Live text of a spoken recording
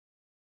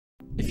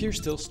If you're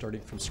still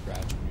starting from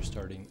scratch when you're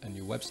starting a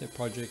new website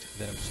project,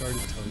 then I'm sorry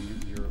to tell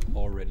you, you're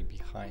already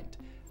behind.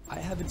 I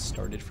haven't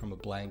started from a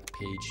blank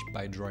page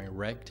by drawing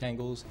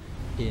rectangles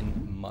in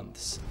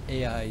months.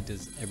 AI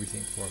does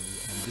everything for me.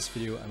 And in this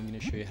video, I'm going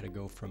to show you how to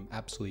go from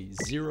absolutely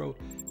zero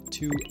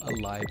to a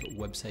live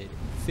website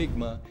in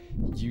Figma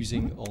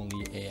using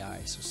only AI.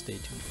 So stay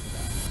tuned for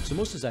that. So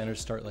most designers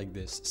start like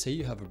this. Say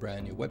you have a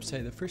brand new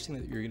website. The first thing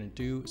that you're going to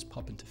do is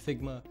pop into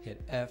Figma,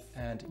 hit F,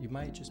 and you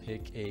might just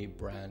pick a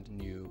brand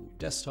new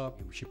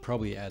desktop. We should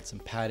probably add some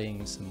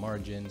padding, some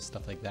margins,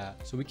 stuff like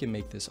that. So we can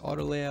make this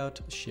auto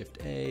layout, Shift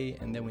A,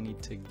 and then we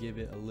need to give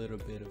it a little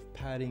bit of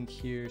padding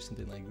here,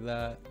 something like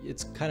that.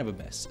 It's kind of a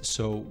mess.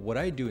 So what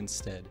I do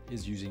instead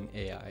is using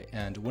AI.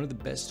 And one of the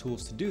best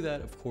tools to do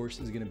that, of course,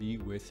 is going to be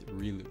with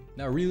Relume.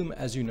 Now, Relume,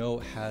 as you know,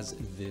 has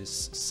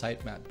this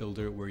sitemap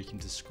builder where you can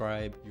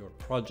describe your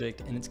project,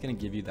 and it's going to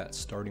give you that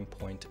starting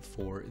point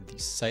for the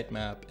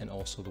sitemap and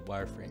also the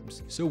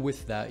wireframes. So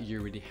with that,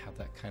 you already have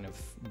that kind of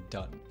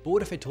done. But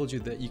what if I told you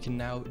that you can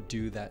now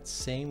do that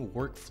same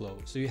workflow?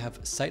 So you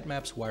have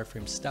sitemaps,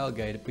 wireframe, style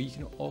guide, but you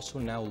can also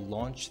now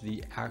launch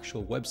the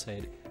actual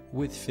website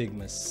with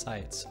Figma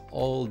Sites,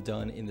 all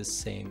done in the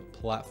same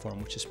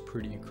platform, which is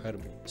pretty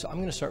incredible. So I'm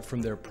gonna start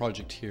from their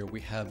project here.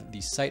 We have the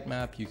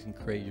sitemap. You can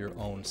create your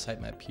own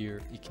sitemap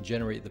here. You can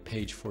generate the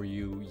page for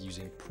you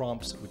using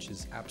prompts, which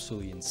is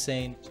absolutely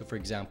insane. So for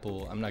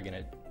example, I'm not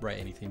gonna write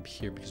anything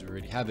here because we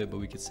already have it, but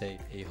we could say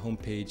a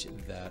homepage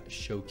that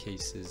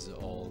showcases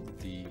all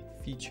the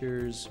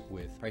features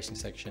with pricing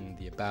section,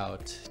 the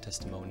about,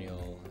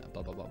 testimonial,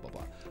 blah, blah, blah, blah,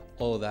 blah,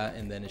 all of that.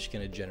 And then it's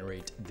gonna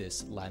generate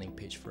this landing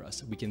page for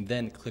us. We can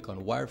then click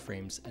on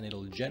wireframes and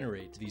it'll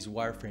generate these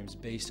wireframes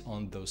based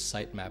on those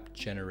sitemap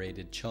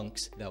generated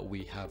chunks that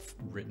we have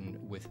written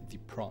with the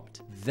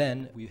prompt.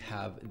 Then we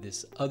have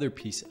this other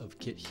piece of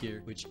kit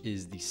here, which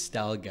is the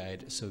style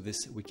guide. So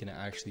this, we can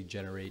actually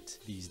generate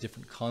these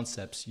different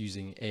concepts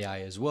using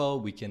AI as well.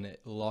 We can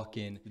lock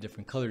in the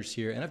different colors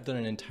here, and I've done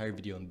an entire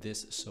video on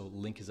this, so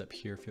link is up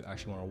here if you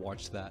actually want to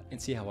watch that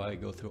and see how I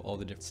go through all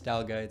the different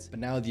style guides. But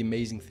now the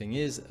amazing thing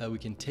is we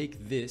can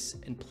take this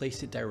and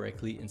place it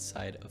directly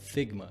inside of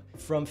Figma.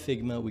 From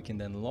Figma, we can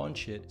then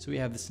launch it. So we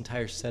have this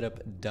entire setup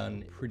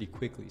done pretty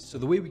quickly. So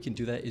the way we can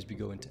do that is we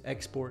go into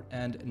export,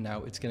 and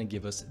now it's going to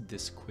give us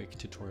this quick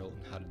tutorial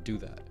on how to do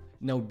that.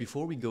 Now,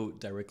 before we go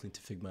directly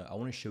into Figma, I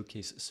want to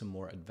showcase some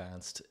more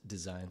advanced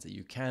designs that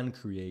you can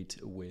create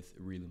with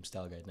Relume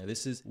Style Guide. Now,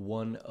 this is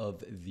one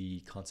of the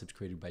concepts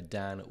created by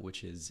Dan,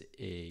 which is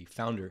a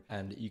founder,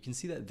 and you can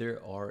see that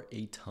there are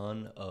a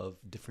ton of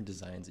different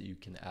designs that you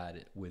can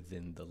add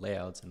within the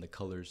layouts and the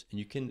colors, and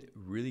you can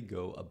really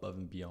go above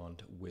and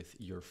beyond with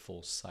your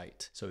full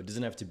site. So it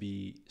doesn't have to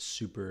be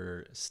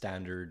super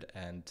standard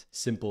and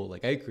simple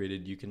like I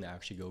created. You can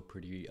actually go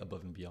pretty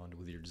above and beyond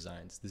with your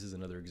designs. This is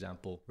another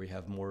example where you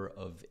have more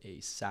of a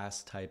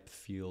SaaS type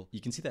feel. You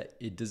can see that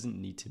it doesn't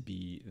need to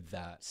be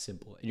that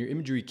simple, and your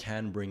imagery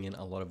can bring in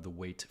a lot of the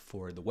weight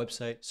for the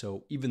website.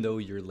 So even though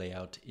your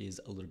layout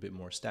is a little bit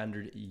more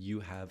standard,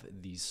 you have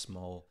these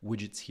small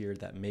widgets here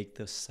that make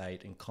the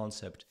site and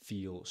concept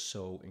feel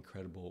so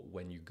incredible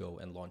when you go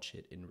and launch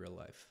it in real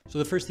life. So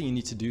the first thing you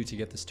need to do to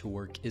get this to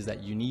work is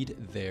that you need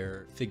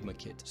their Figma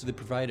kit. So they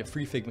provide a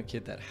free Figma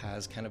kit that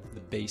has kind of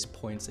the base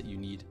points that you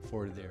need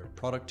for their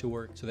product to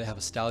work. So they have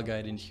a style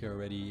guide in here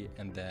already,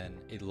 and then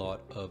a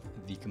lot of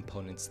the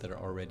components that are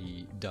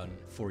already done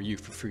for you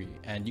for free.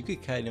 And you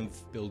could kind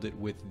of build it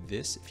with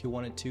this if you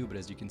wanted to, but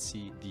as you can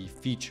see, the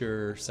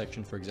feature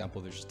section, for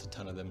example, there's just a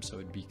ton of them, so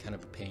it'd be kind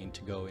of a pain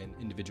to go in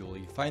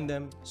individually find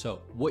them.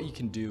 So what you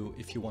can do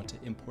if you want to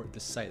import the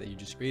site that you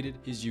just created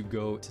is you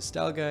go to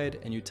Style Guide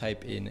and you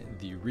type in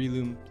the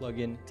Relume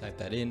plugin, type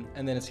that in,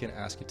 and then it's going to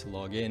ask you to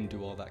log in,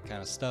 do all that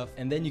kind of stuff.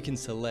 And then you can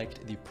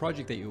select the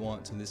project that you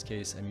want. So in this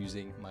case, I'm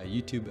using my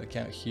YouTube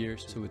account here,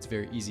 so it's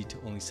very easy to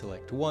only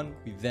select one.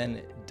 We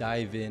then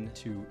dive in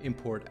to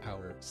import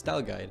our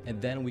style guide,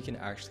 and then we can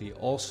actually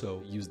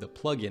also use the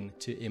plugin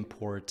to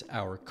import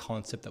our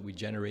concept that we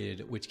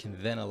generated, which can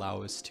then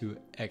allow us to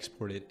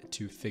export it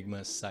to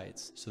Figma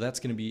Sites. So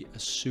that's going to be a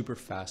super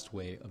fast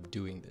way of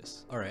doing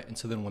this. All right, and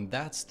so then when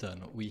that's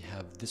done, we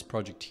have this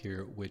project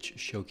here, which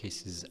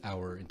showcases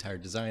our entire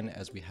design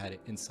as we had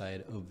it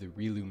inside of the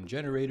Relume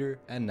generator,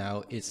 and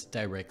now it's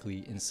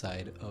directly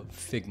inside of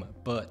Figma.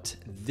 But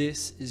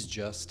this is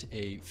just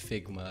a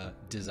Figma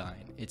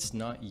design. It's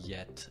not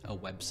yet a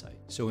website.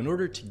 So in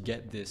order to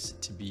get this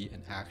to be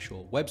an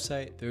actual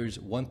website, there's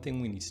one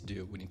thing we need to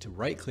do. We need to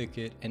right click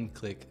it and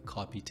click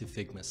copy to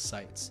Figma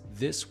Sites.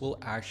 This will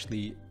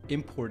actually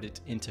import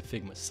it into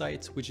Figma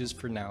Sites, which is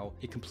for now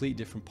a complete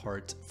different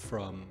part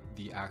from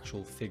the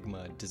actual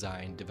Figma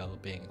design,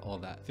 developing, all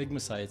that. Figma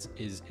Sites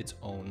is its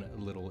own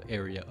little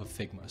area of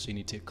Figma. So you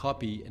need to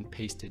copy and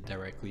paste it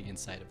directly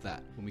inside of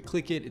that. When we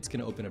click it, it's going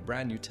to open a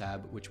brand new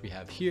tab, which we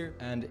have here,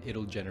 and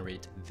it'll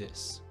generate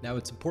this. Now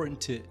it's important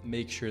to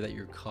make sure that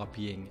you're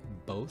copying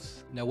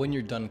both. Now, when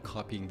you're done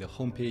copying the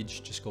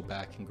homepage, just go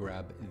back and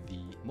grab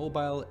the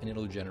mobile and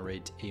it'll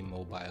generate a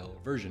mobile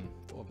version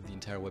of the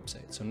entire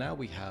website. So now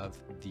we have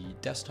the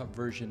desktop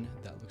version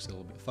that looks a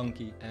little bit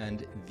funky,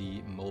 and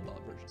the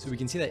mobile version. So we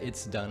can see that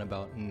it's done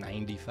about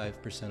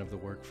 95% of the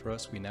work for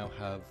us. We now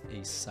have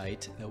a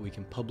site that we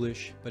can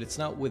publish, but it's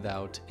not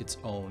without its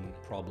own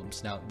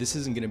problems. Now, this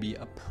isn't going to be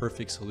a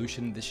perfect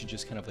solution. This is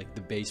just kind of like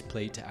the base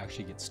plate to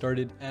actually get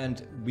started.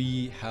 And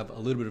we have a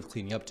little bit of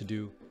cleaning up to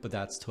do, but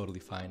that's totally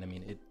fine. I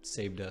mean, it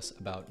saved us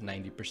about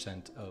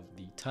 90% of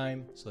the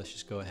time. So let's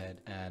just go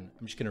ahead, and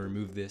I'm just going to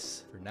remove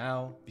this for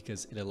now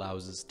because it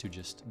allows us to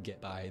just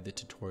get by the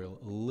tutorial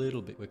a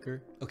little bit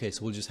quicker. Okay,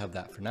 so we'll just have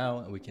that for now,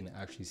 and we can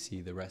actually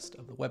see the rest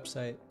of the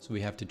website. So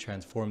we have to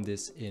transform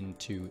this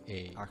into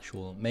a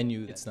actual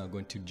menu. It's now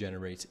going to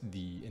generate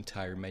the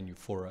entire menu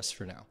for us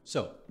for now.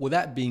 So with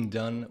that being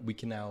done, we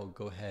can now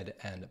go ahead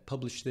and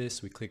publish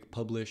this. We click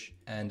publish,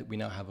 and we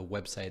now have a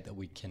website that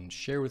we can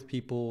share with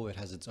people. It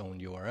has its own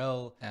URL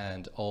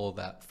and all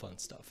that fun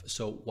stuff.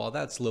 So while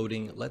that's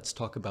loading, let's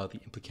talk about the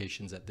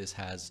implications that this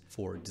has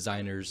for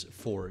designers,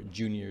 for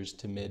juniors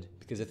to mid,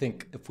 because I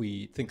think if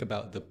we think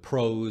about the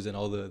pros and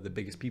all the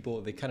biggest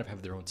people, they kind of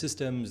have their own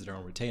systems, their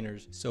own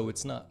retainers. So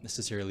it's not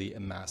necessarily a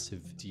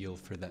massive deal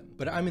for them.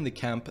 But I'm in the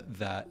camp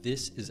that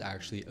this is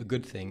actually a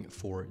good thing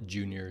for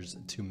juniors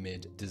to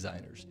mid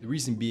designers. The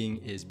reason being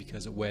is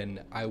because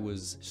when I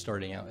was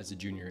starting out as a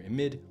junior in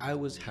mid, I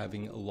was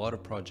having a lot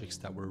of projects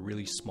that were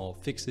really small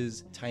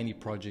fixes, tiny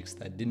projects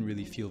that didn't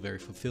really feel very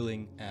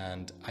fulfilling,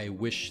 and I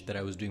wish that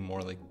I was doing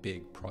more like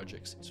big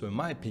projects. So in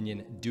my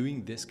opinion,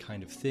 doing this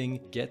kind of thing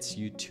gets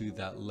you to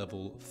that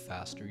level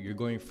faster. You're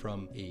going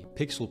from a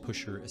pixel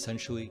pusher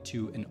essentially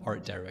to an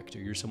art director.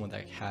 You're someone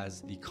that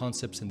has the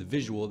concepts and the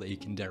visual that you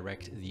can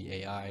direct the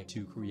AI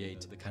to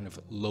create the kind of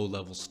low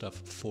level stuff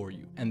for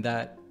you. And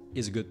that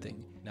is a good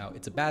thing. Now,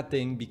 it's a bad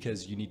thing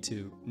because you need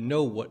to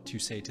know what to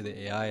say to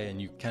the AI and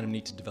you kind of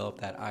need to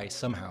develop that eye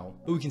somehow.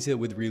 But we can see that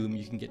with Relume,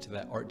 you can get to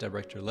that art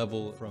director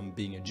level from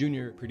being a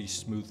junior pretty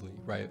smoothly,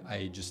 right?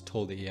 I just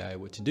told the AI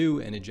what to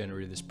do and it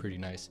generated this pretty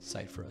nice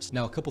site for us.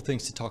 Now, a couple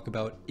things to talk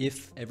about.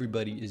 If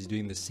everybody is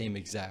doing the same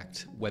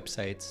exact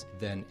websites,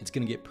 then it's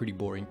going to get pretty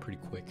boring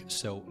pretty quick.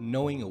 So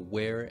knowing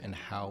where and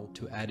how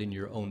to add in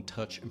your own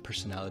touch and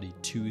personality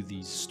to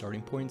these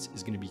starting points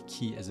is going to be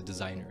key as a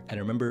designer. And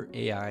remember,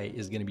 AI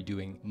is going to be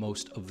doing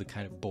most of the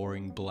kind of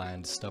boring,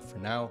 bland stuff for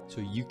now.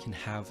 So you can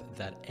have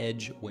that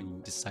edge when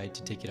you decide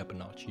to take it up a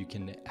notch. You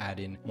can add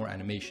in more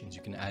animations.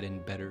 You can add in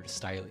better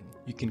styling.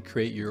 You can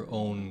create your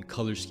own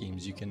color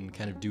schemes. You can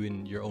kind of do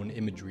in your own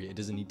imagery. It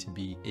doesn't need to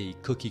be a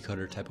cookie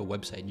cutter type of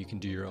website. You can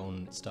do your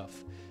own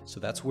stuff. So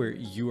that's where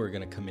you are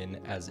going to come in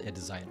as a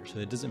designer. So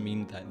it doesn't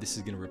mean that this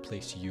is going to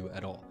replace you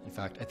at all. In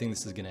fact, I think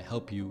this is going to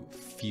help you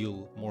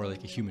feel more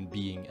like a human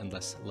being and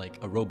less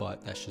like a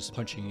robot that's just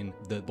punching in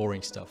the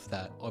boring stuff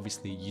that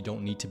obviously you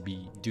don't need to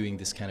be doing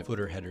this kind of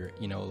footer header.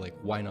 You know, like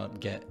why not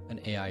get an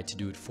AI to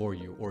do it for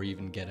you, or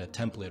even get a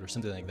template or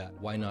something like that?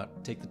 Why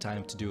not take the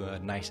time to do a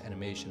nice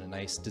animation, a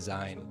nice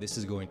design? This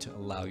is going to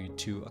allow you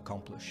to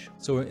accomplish.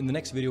 So in the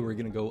next video, we're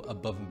going to go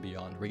above and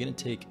beyond. We're going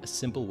to take a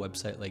simple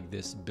website like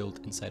this built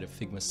inside of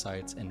Figma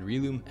Sites and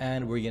Relume,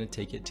 and we're going to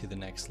take it to the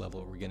next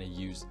level. We're going to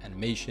use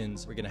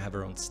animations. We're going to have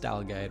our own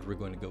style guide. We're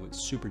going to go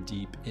super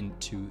deep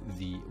into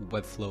the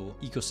Webflow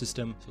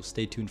ecosystem. So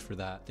stay tuned for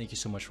that. Thank you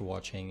so much for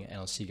watching, and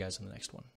I'll see you guys in the next one.